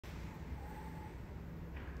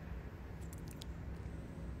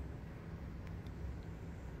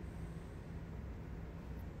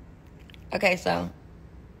Okay, so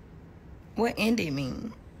what ended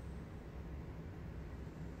mean?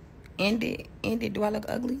 Ended. Do I look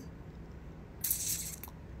ugly?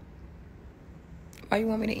 Why you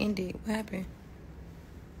want me to end it? What happened?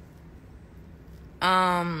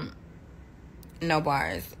 No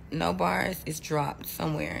bars. No bars is dropped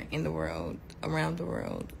somewhere in the world, around the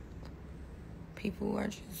world. People are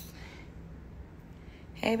just,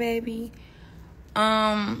 hey baby.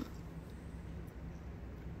 I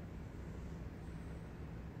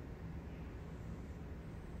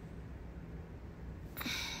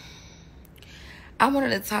wanted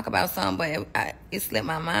to talk about something, but it slipped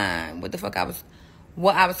my mind. What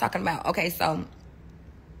I was talking about. Okay, so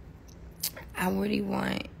y'all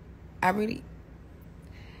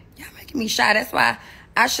making me shy. That's why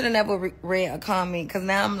I should have never read a comment, because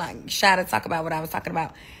now I'm like shy to talk about what I was talking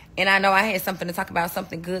about. And I know I had something to talk about,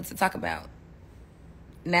 something good to talk about.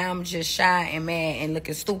 Now I'm just shy and mad and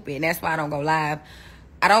looking stupid. And that's why I don't go live.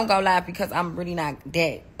 I don't go live because I'm really not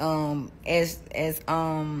that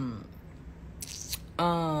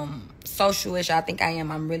social-ish. I think I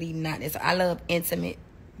am. I'm really not. I love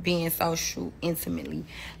being social intimately.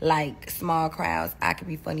 Like small crowds, I can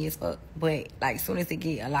be funny as fuck. But like as soon as it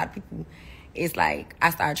get a lot of people, it's like I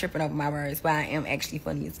start tripping over my words. But I am actually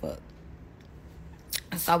funny as fuck.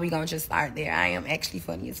 So we gonna just start there. I am actually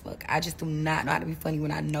funny as fuck. I just do not know how to be funny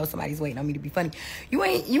when I know somebody's waiting on me to be funny. You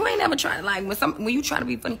ain't never tried, like when you try to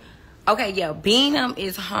be funny. Okay, yeah, Beanham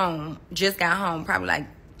is home. Just got home probably like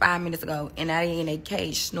 5 minutes ago, and they in a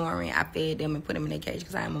cage snoring. I fed them and put them in a cage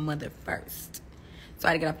because I am a mother first. So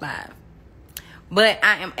I had to get up live. But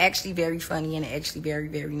I am actually very funny and actually very,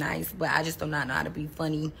 very nice. But I just do not know how to be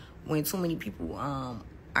funny when too many people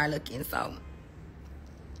are looking. So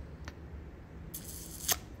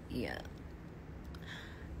yeah.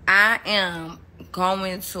 I am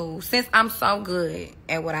going to, since I'm so good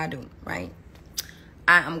at what I do, right?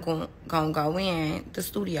 I am going to go in the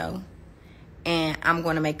studio and I'm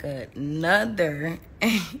going to make another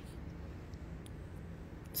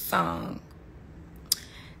song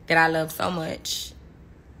that I love so much.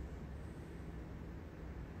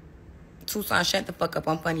 Tucson, shut the fuck up.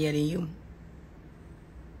 I'm funnier than you.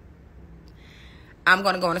 I'm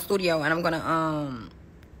going to go in the studio and I'm going to,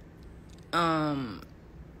 I'm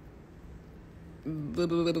gonna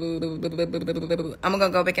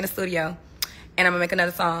go back in the studio and I'm gonna make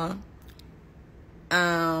another song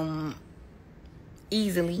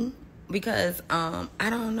easily, because I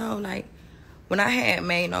don't know, like when I had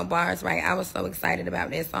Made No Bars, right, I was so excited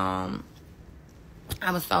about that song.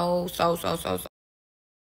 I was so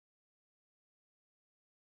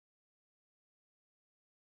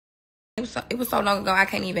it was so long ago I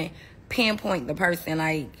can't even pinpoint the person.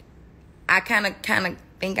 Like I kind of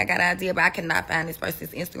think I got an idea, but I cannot find this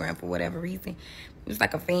person's Instagram for whatever reason. It was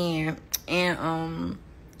like a fan, and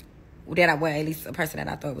at least a person that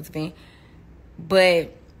I thought was a fan.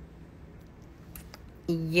 But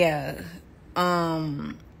yeah,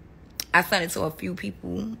 I sent it to a few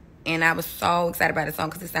people, and I was so excited about the song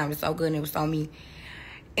because it sounded so good and it was so me.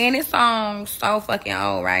 And this song so fucking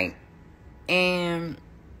old, right? And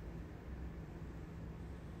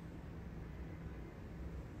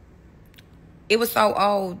it was so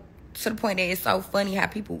old to the point that it's so funny how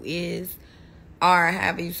people are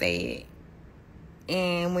however you say it.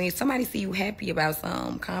 And when somebody see you happy about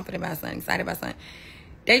something, confident about something, excited about something,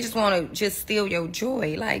 they just want to just steal your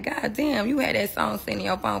joy. Like, goddamn, you had that song sitting in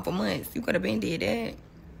your phone for months. You could have been did that.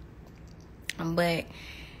 But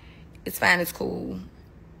it's fine. It's cool.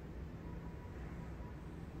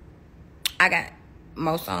 I got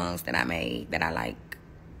most songs that I made that I like.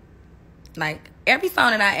 Like, every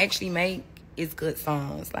song that I actually make is good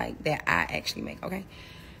songs. Like, that I actually make, okay?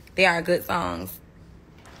 They are good songs.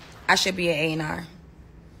 I should be an A&R.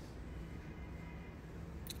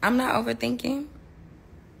 I'm not overthinking.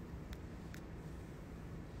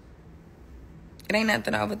 It ain't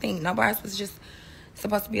nothing to overthink. No Bars was just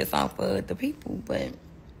supposed to be a song for the people, but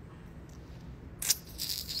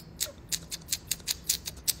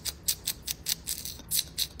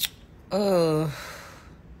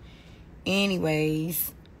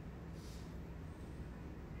anyways,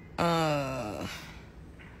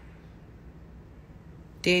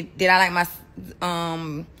 did I like my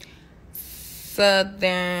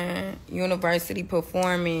Southern University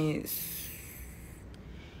performance?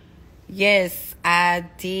 Yes, I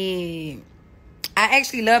did. I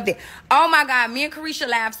actually loved it. Oh my God, me and Carisha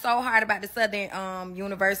laughed so hard about the Southern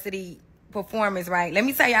University performance, right? Let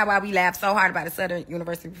me tell y'all why we laughed so hard about the Southern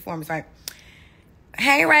University performance, right?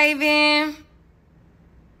 Hey, Raven.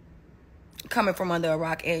 Coming from under a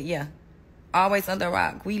rock. Yeah. Always under a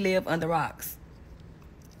rock. We live under rocks.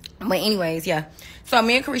 But anyways, yeah. So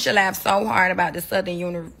me and Carisha laughed so hard about the Southern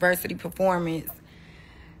University performance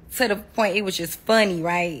to the point it was just funny,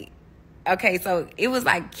 right? Okay, so it was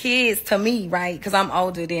like kids to me, right? Because I'm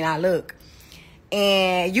older than I look.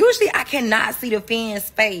 And usually I cannot see the fans'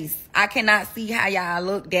 face. I cannot see how y'all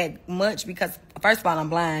look that much because, first of all, I'm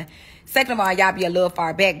blind. Second of all, y'all be a little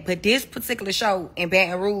far back. But this particular show in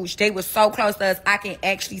Baton Rouge, they were so close to us, I can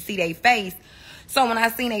actually see their face. So when I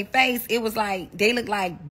seen their face, it was like, they look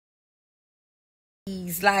like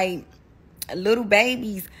babies, like little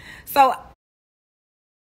babies. So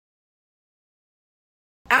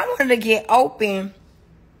I wanted to get open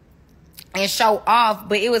and show off,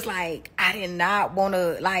 but it was like, I did not want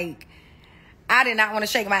to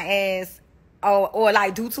shake my ass or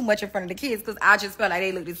like do too much in front of the kids because I just felt like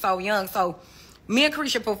they looked so young. So me and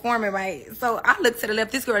Carisha performing, right? So I look to the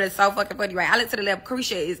left. This girl is so fucking funny, right? I look to the left.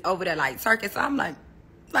 Carisha is over there like turking. So I'm like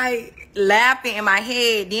laughing in my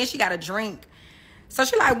head. Then she got a drink. So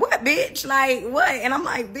she like, what, bitch? Like, what? And I'm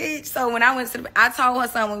like, bitch. So when I went to I told her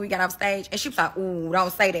something when we got off stage. And she was like, ooh,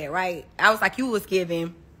 don't say that, right? I was like, you was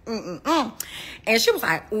giving. And she was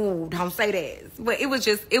like, ooh, don't say that. But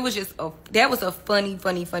that was a funny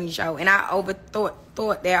show. And I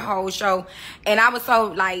thought that whole show. And I was so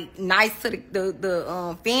like nice to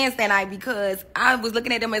the fans that night because I was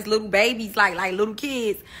looking at them as little babies, like little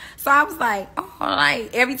kids. So I was like, oh, like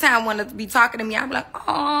every time one to be talking to me, I'd be like,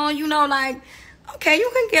 oh, you know, like, okay,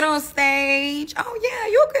 you can get on stage. Oh yeah,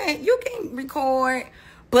 you can record.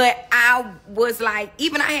 But I was like,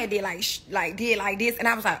 even I had did did like this, and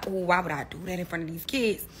I was like, oh, why would I do that in front of these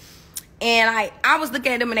kids? And I was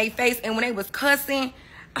looking at them in their face, and when they was cussing,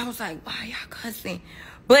 I was like, why y'all cussing?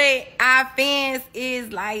 But our fans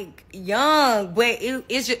is like young, but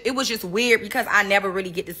it was just weird because I never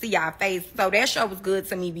really get to see y'all face. So that show was good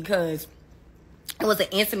to me because it was an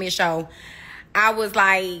intimate show. I was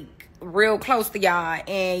like real close to y'all,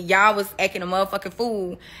 and y'all was acting a motherfucking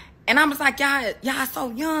fool. And I was like, y'all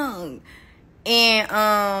so young.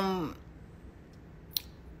 And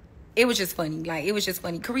it was just funny. Like, it was just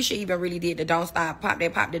funny. Carisha even really did the Don't Stop, Pop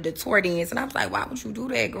That, Pop the tour dance. And I was like, why would you do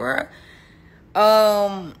that, girl?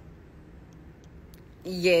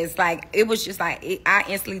 Yes, like, it was just like, I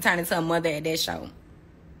instantly turned into a mother at that show.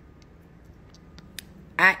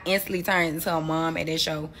 I instantly turned into a mom at that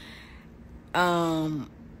show.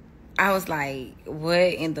 I was like, what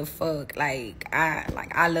in the fuck?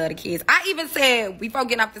 I love the kids. I even said before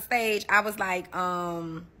getting off the stage, I was like,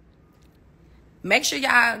 make sure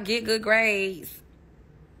y'all get good grades.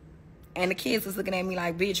 And the kids was looking at me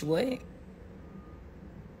like, bitch, what?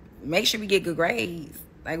 Make sure we get good grades.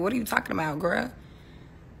 Like, what are you talking about, girl?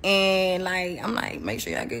 And like, I'm like, make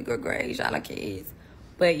sure y'all get good grades, y'all are kids.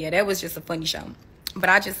 But yeah, that was just a funny show. But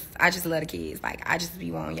I just love the kids. Like, I just be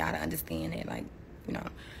wanting y'all to understand that, like, you know.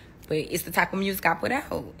 But it's the type of music I put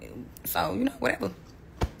out. So, you know, whatever.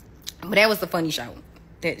 But that was a funny show.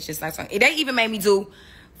 That's just like something. They even made me do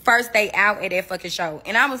first day out at that fucking show.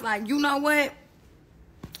 And I was like, you know what?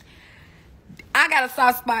 I got a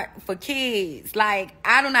soft spot for kids. Like,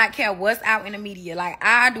 I do not care what's out in the media. Like,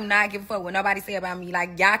 I do not give a fuck what nobody say about me.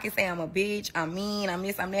 Like, y'all can say I'm a bitch, I'm mean, I'm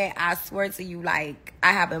this, I'm that. I swear to you, like,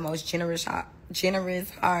 I have the most generous heart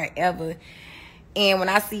ever. And when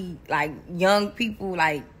I see, like, young people,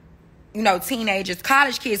 like, you know, teenagers,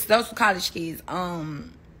 college kids, those were college kids, I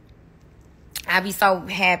be so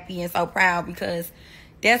happy and so proud because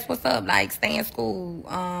that's what's up. Like, stay in school.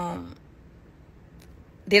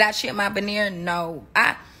 Did I chip my veneer? No.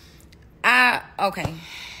 Okay.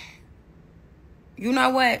 You know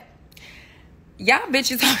what? Y'all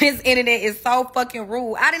bitches on this internet is so fucking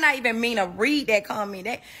rude. I did not even mean to read that comment.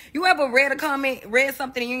 You ever read a comment, read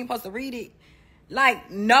something and you ain't supposed to read it?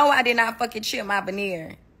 Like, no, I did not fucking chip my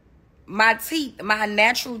veneer. My teeth, my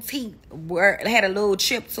natural teeth had a little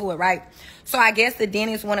chip to it, right? So I guess the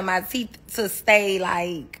dentist wanted my teeth to stay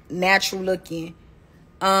like natural looking.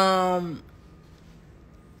 And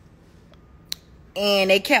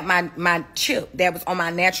they kept my chip that was on my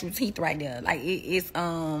natural teeth right there. Like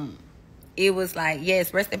it was like,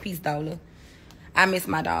 yes, rest in peace, Dola. I miss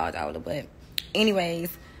my dog, Dola. But anyways,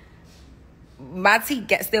 my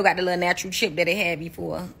teeth still got the little natural chip that it had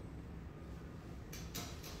before.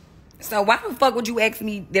 So why the fuck would you ask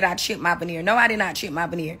me, did I chip my veneer? No, I did not chip my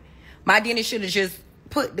veneer. My dentist should have just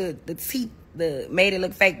put the teeth, made it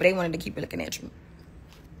look fake, but they wanted to keep it looking natural.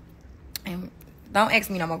 And don't ask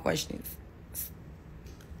me no more questions.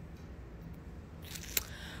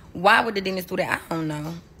 Why would the dentist do that? I don't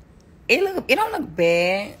know. It don't look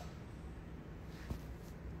bad.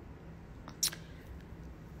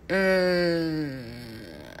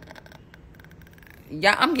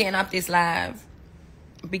 Yeah, I'm getting off this live.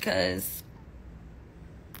 because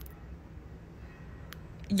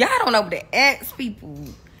y'all don't know what to ask people.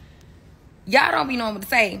 Y'all don't be knowing what to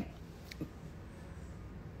say.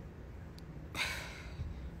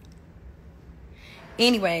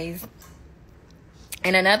 Anyways,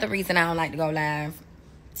 and another reason I don't like to go live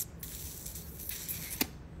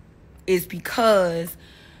is because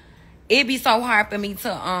it'd be so hard for me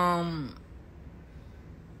to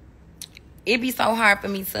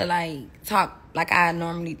like talk like I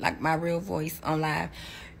normally, like my real voice on live.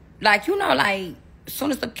 Like, you know, like as soon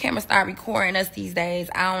as the camera start recording us these days,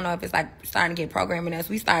 I don't know if it's like starting to get programming us.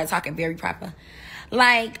 We started talking very proper.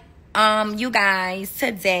 Like, you guys,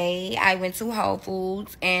 today I went to Whole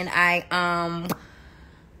Foods and I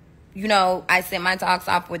you know, I sent my dogs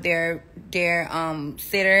off with their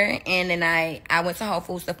sitter, and then I went to Whole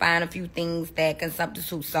Foods to find a few things that can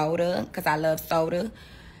substitute soda, because I love soda.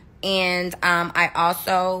 And I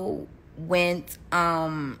also went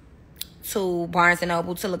to Barnes &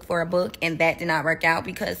 Noble to look for a book, and that did not work out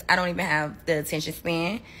because I don't even have the attention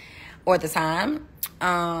span or the time.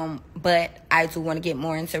 But I do want to get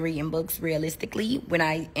more into reading books realistically when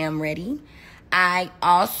I am ready. I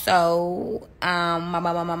also, I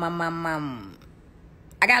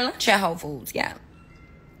got lunch at Whole Foods, yeah.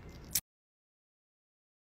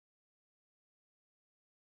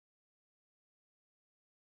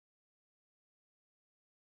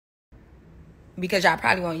 Because y'all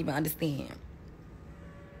probably won't even understand.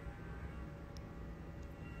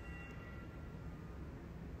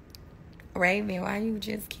 Raven, why you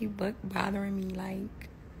just keep bothering me, like...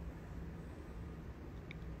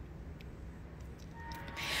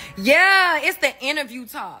 Yeah, it's the interview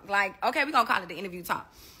talk. Like, okay, we're gonna call it the interview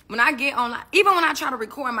talk. When I get on, like, even when I try to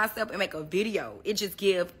record myself and make a video, it just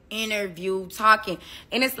give interview talking.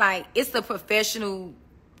 And it's like, it's the professional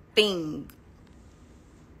thing.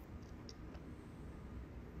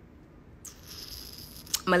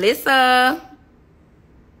 Melissa.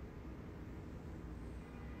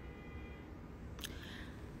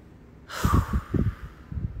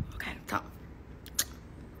 Okay, talk.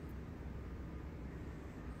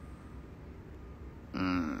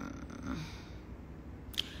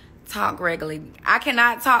 Talk regularly. I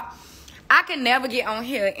cannot talk. I can never get on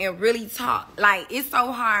here and really talk. Like, it's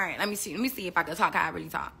so hard. Let me see if I can talk how I really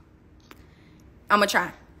talk. I'ma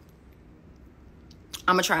try.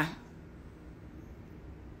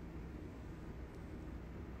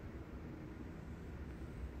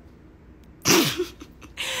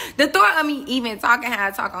 The thought of me even talking how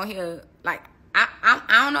I talk on here, like, I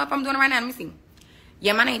don't know if I'm doing it right now. Let me see.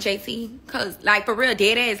 Yeah, my name JT. Cause, like, for real,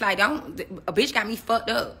 dead ass, like, a bitch got me fucked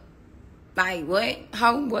up. Like, what?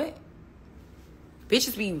 Ho? What?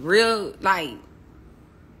 Bitches be real, like,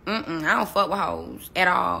 I don't fuck with hoes at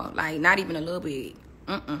all. Like, not even a little bit.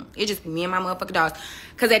 It just be me and my motherfucking dogs.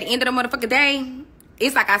 Cause at the end of the motherfucking day,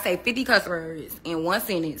 it's like I say 50 cuss words in one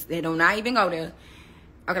sentence. They do not even go there.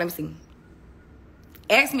 Okay, let me see.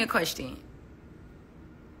 Ask me a question.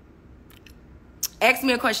 Ask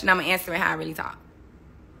me a question, I'm gonna answer it how I really talk.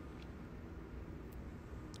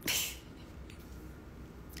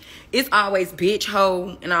 It's always bitch,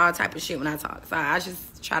 hoe, and all type of shit when I talk. So I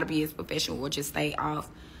just try to be as professional or just stay off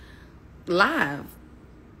live.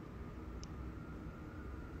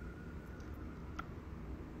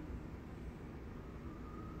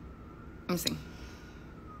 Let me see.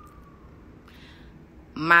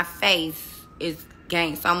 My face is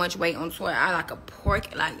gained so much weight on Twitter. I like a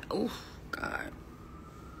pork. Like, oh, God.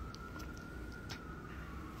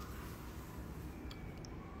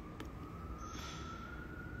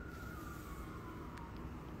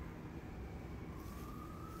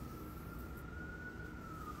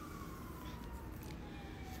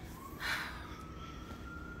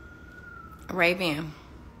 Raven.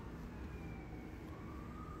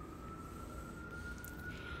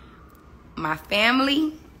 My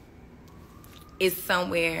family is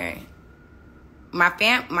somewhere. My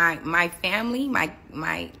family,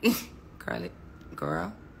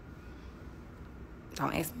 girl.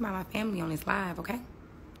 Don't ask me about my family on this live, okay?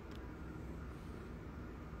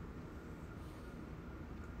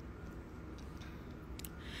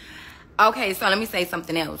 Okay, so let me say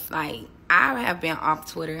something else. Like, I have been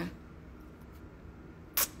off Twitter.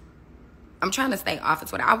 I'm trying to stay off of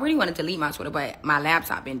Twitter. I really wanted to delete my Twitter, but my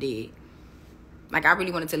laptop been dead. Like, I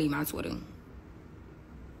really wanted to delete my Twitter.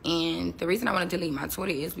 And the reason I want to delete my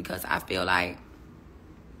Twitter is because I feel like...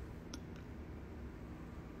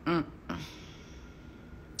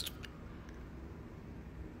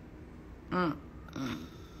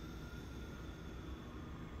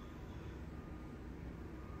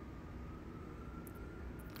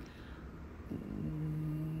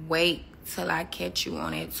 Wait till I catch you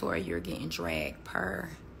on that tour. You're getting dragged per.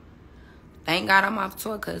 Thank God I'm off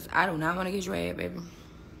tour, because I do not want to get dragged, baby.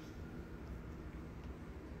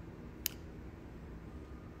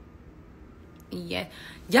 Yeah,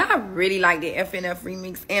 y'all really like the FNF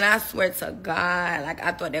remix, and I swear to God, like,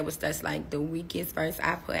 I thought that was just like the weakest verse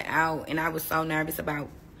I put out, and I was so nervous about,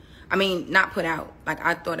 I mean, not put out, like,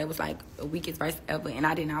 I thought it was like the weakest verse ever, and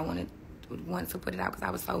I did not want to put it out because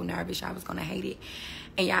I was so nervous I was gonna hate it,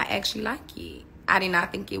 and y'all actually like it. I did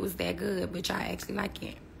not think it was that good, but y'all actually like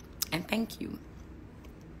it, and thank you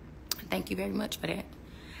very much for that.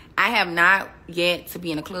 I have not yet to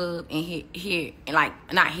be in a club and hear like,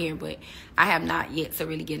 not here, but I have not yet to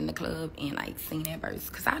really get in the club and like sing that verse,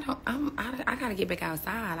 because I gotta get back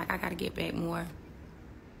outside. Like, I gotta get back more.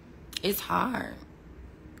 It's hard,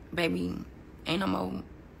 baby. Ain't no more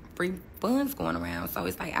free funds going around, so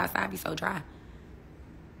it's like outside be so dry.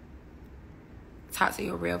 Talk to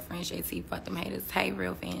your real friends, JT. Fuck them haters. Hey,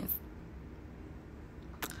 real fans.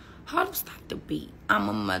 Hold up, stop the beat. I'm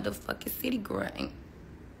a motherfucking city girl.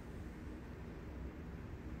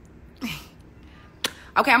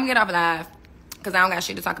 Okay, I'm gonna get off live because I don't got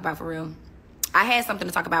shit to talk about for real. I had something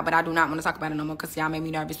to talk about, but I do not want to talk about it no more because y'all made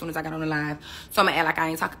me nervous as soon as I got on the live. So I'm gonna act like I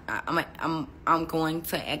ain't talk. I'm going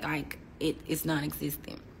to act like it's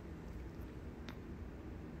non-existent.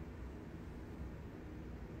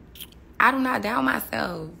 I do not doubt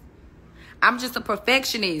myself. I'm just a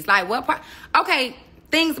perfectionist. Like, what part? Okay,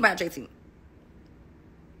 things about JT.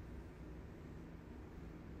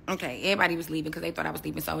 Okay, everybody was leaving because they thought I was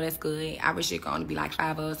leaving, so that's good. I wish it could only be like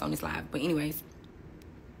 5 of us on this live. But anyways,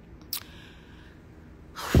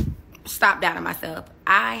 stop doubting myself.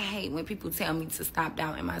 I hate when people tell me to stop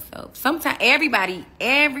doubting myself. Sometimes everybody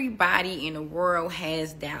in the world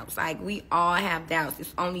has doubts. Like, we all have doubts.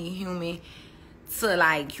 It's only human to,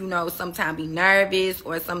 like, you know, sometimes be nervous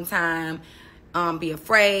or sometimes be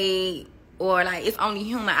afraid, or like, it's only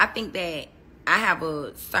human. I think that I have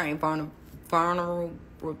a certain vulnerability.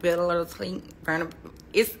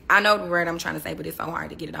 I know the word I'm trying to say, but it's so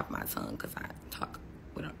hard to get it off my tongue because I talk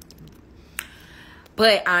with it.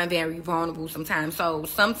 But I'm very vulnerable sometimes. So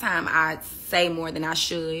sometimes I say more than I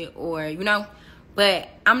should, or, you know, but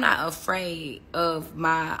I'm not afraid of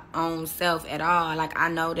my own self at all. Like, I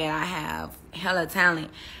know that I have hella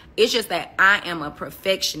talent. It's just that I am a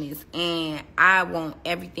perfectionist and I want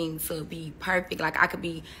everything to be perfect. Like, I could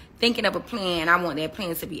be thinking of a plan, I want that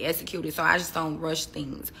plan to be executed, so I just don't rush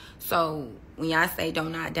things. So when y'all say do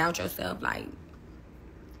not doubt yourself, like,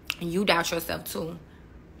 you doubt yourself too.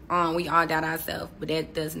 We all doubt ourselves, but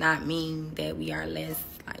that does not mean that we are less,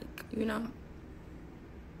 like, you know.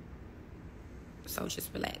 So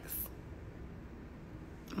just relax.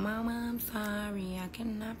 Mama, I'm sorry, I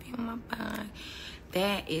cannot feel my body.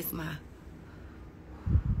 That is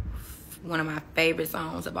one of my favorite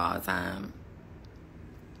songs of all time.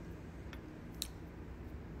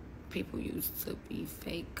 People used to be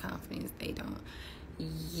fake confidence. They don't.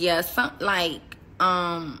 Yeah,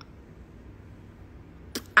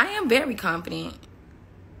 I am very confident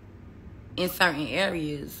in certain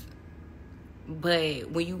areas, but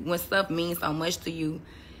when stuff means so much to you,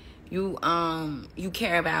 you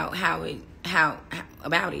care about how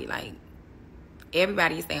about it. Like,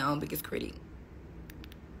 everybody is their own biggest critic.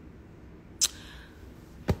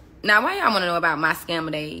 Now, why y'all want to know about my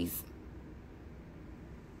scammer days?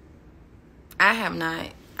 I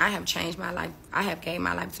have changed my life. I have gave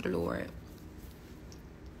my life to the Lord.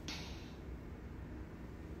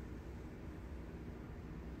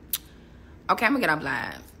 Okay, I'm gonna get up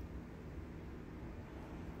live.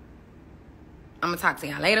 I'm gonna talk to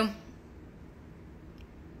y'all later.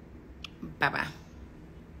 Bye-bye.